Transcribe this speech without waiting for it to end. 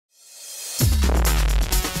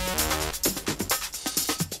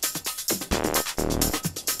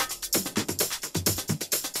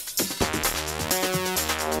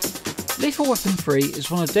Lethal Weapon 3 is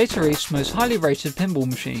one of Data East's most highly rated pinball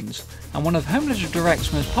machines, and one of Home Leisure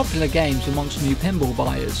Direct's most popular games amongst new pinball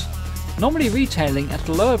buyers, normally retailing at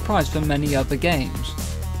a lower price than many other games.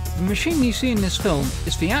 The machine you see in this film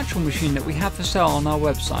is the actual machine that we have for sale on our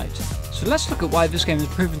website, so let's look at why this game has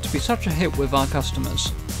proven to be such a hit with our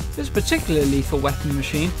customers. This particular Lethal Weapon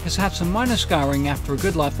machine has had some minor scarring after a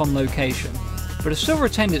good life on location, but has still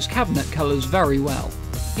retained its cabinet colours very well,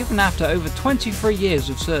 even after over 23 years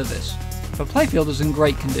of service. The playfield is in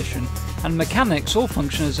great condition, and mechanics all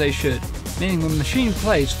function as they should, meaning the machine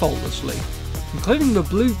plays faultlessly, including the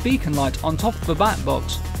blue beacon light on top of the back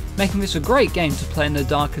box, making this a great game to play in a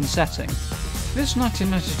darkened setting. This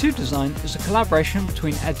 1992 design is a collaboration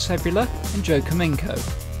between Ed Sebula and Joe Cominco,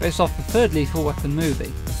 based off the third Lethal Weapon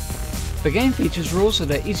movie. The game features rules that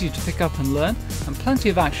are easy to pick up and learn, and plenty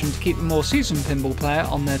of action to keep the more seasoned pinball player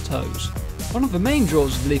on their toes. One of the main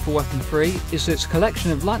draws of Lethal Weapon 3 is its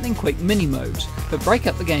collection of lightning-quick mini-modes that break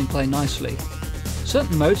up the gameplay nicely.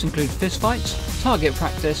 Certain modes include fistfights, target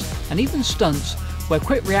practice, and even stunts where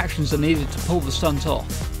quick reactions are needed to pull the stunt off.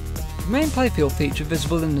 The main playfield feature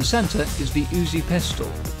visible in the centre is the Uzi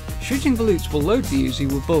pistol. Shooting the loots will load the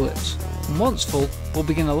Uzi with bullets, and once full, will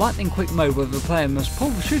begin a lightning-quick mode where the player must pull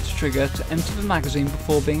the shooter trigger to empty the magazine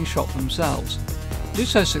before being shot themselves. Do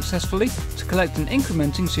so successfully to collect an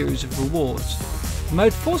incrementing series of rewards. The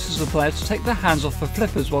mode forces the player to take their hands off the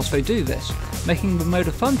flippers whilst they do this, making the mode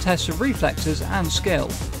a fun test of reflexes and skill.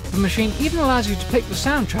 The machine even allows you to pick the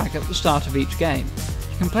soundtrack at the start of each game.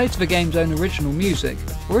 You can play to the game's own original music,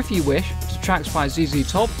 or if you wish, to tracks by ZZ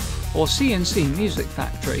Top or CNC Music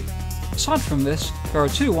Factory. Aside from this, there are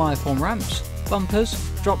 2 wireform ramps, bumpers,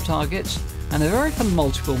 drop targets, and a very fun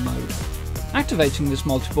multi-ball mode. Activating this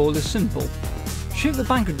multi-ball is simple. Shoot the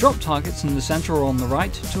bank of drop targets in the centre or on the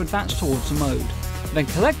right to advance towards the mode, then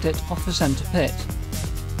collect it off the centre pit.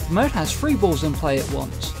 The mode has 3 balls in play at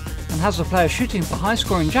once, and has the player shooting for high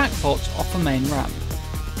scoring jackpots off the main ramp.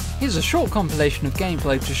 Here's a short compilation of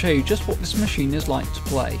gameplay to show you just what this machine is like to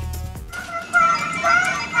play.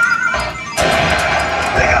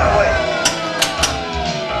 They got away.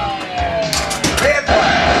 Red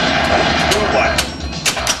flag. Blue one.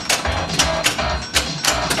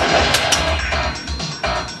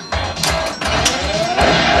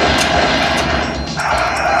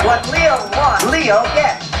 What Leo wants, Leo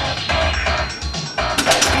gets.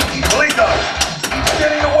 Police officer, he's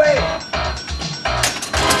getting away.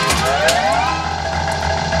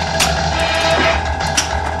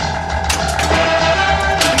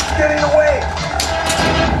 He's getting away.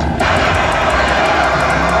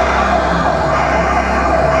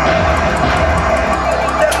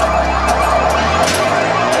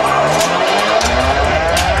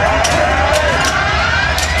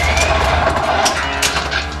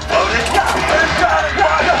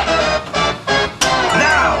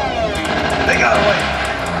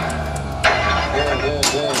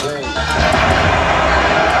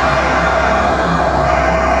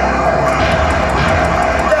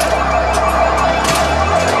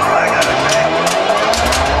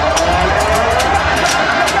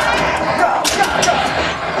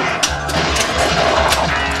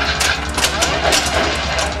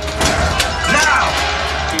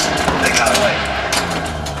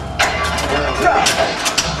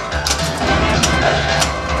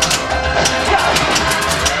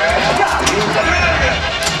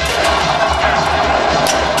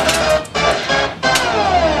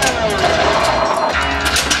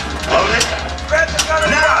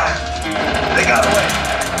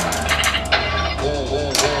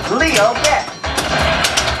 Leo get.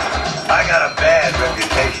 I got a bad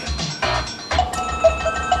reputation.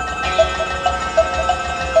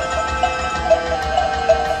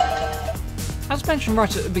 As mentioned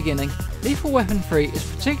right at the beginning, Lethal Weapon 3 is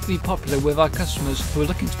particularly popular with our customers who are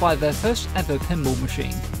looking to buy their first ever pinball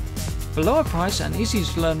machine. The lower price and easy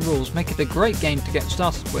to learn rules make it a great game to get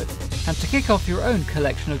started with, and to kick off your own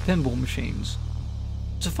collection of pinball machines.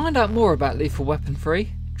 To find out more about Lethal Weapon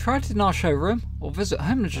 3, try it in our showroom or visit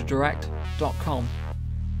HomeleisureDirect.com.